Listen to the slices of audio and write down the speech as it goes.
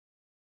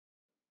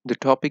The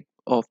topic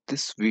of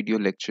this video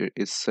lecture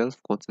is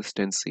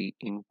self-consistency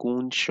in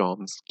Kohn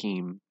Sham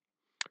scheme.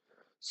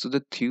 So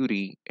the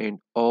theory and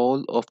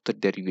all of the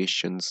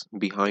derivations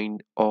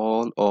behind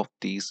all of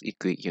these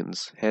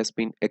equations has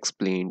been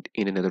explained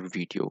in another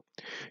video.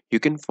 You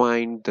can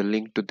find the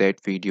link to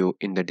that video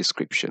in the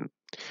description.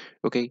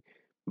 Okay,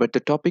 but the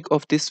topic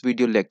of this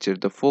video lecture,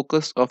 the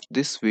focus of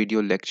this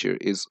video lecture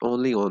is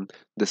only on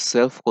the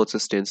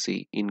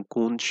self-consistency in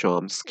Kohn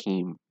Sham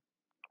scheme.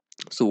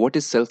 So what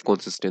is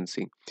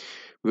self-consistency?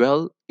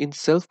 Well, in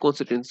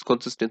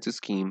self-consistency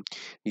scheme,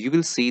 you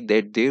will see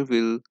that there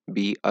will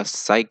be a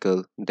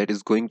cycle that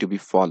is going to be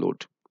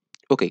followed.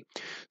 Okay,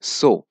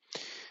 so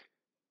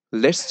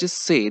let's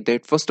just say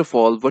that first of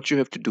all, what you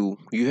have to do,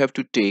 you have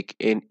to take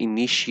an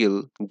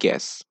initial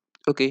guess.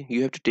 Okay,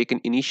 you have to take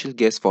an initial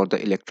guess for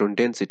the electron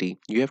density.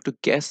 You have to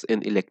guess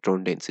an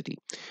electron density.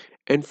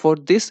 And for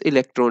this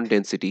electron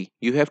density,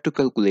 you have to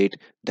calculate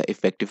the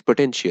effective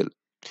potential.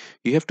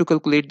 You have to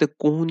calculate the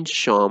Kohn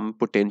Sham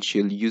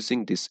potential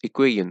using this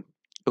equation.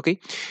 Okay,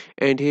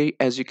 and here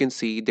as you can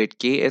see that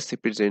Ks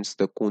represents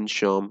the Kohn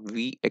Sham,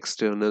 V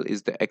external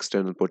is the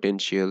external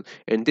potential,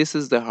 and this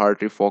is the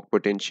Hartree-Fock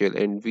potential,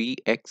 and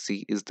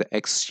Vxc is the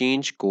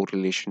exchange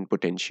correlation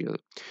potential.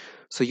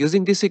 So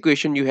using this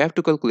equation you have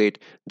to calculate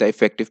the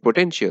effective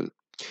potential,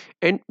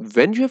 and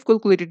when you have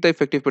calculated the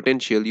effective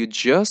potential, you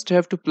just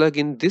have to plug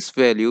in this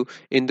value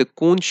in the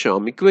Kohn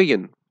Sham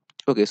equation.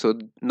 Okay, so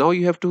now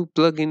you have to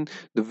plug in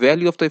the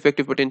value of the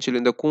effective potential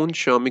in the Kohn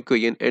Sham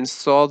equation and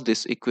solve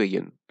this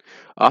equation.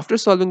 After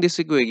solving this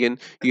equation,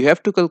 you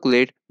have to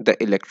calculate the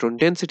electron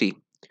density.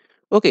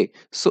 Okay,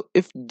 so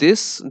if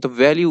the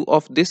value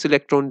of this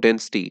electron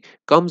density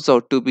comes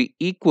out to be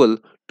equal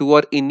to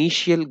our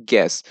initial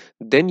guess,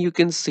 then you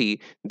can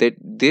see that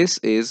this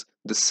is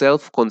the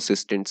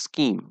self-consistent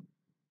scheme.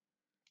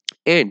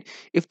 And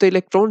if the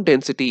electron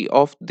density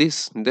of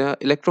the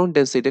electron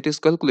density that is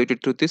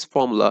calculated through this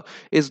formula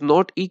is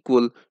not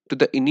equal to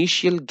the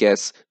initial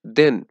guess,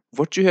 then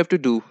what you have to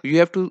do, you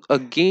have to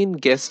again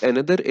guess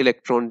another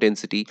electron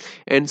density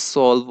and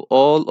solve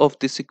all of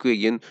this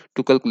equation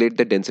to calculate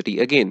the density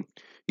again.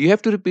 You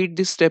have to repeat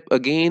this step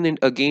again and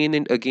again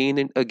and again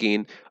and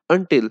again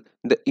until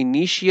the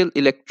initial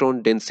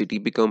electron density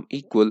become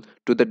equal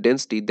to the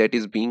density that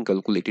is being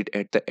calculated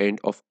at the end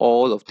of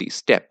all of these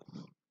steps.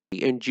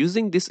 And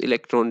using this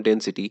electron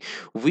density,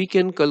 we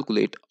can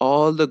calculate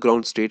all the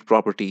ground state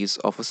properties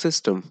of a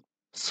system.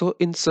 So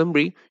in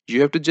summary,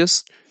 you have to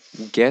just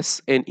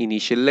guess an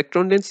initial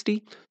electron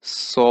density,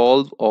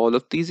 solve all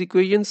of these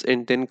equations,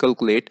 and then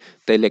calculate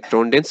the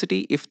electron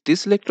density. If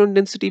this electron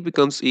density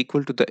becomes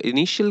equal to the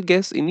initial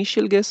guess,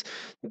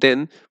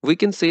 then we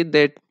can say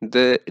that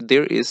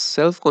there is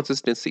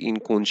self-consistency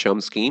in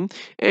Kohn-Sham scheme.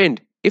 And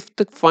if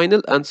the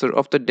final answer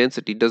of the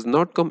density does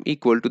not come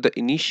equal to the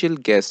initial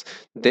guess,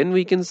 then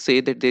we can say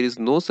that there is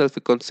no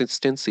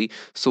self-consistency.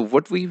 So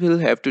what we will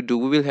have to do,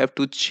 we will have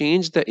to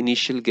change the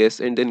initial guess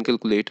and then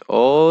calculate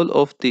all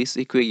of this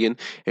equation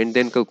and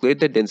then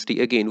calculate the density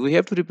again. We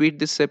have to repeat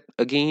this step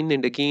again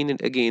and again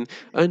and again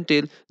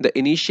until the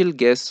initial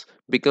guess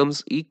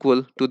becomes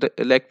equal to the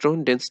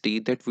electron density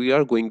that we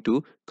are going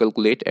to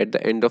calculate at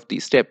the end of the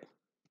step,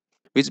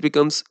 which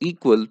becomes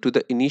equal to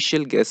the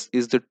initial guess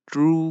is the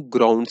true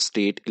ground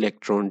state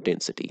electron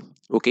density.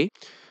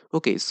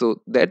 Okay,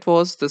 so that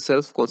was the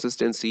self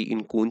consistency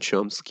in Kohn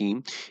Sham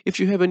scheme. If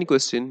you have any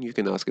question, you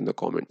can ask in the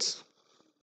comments.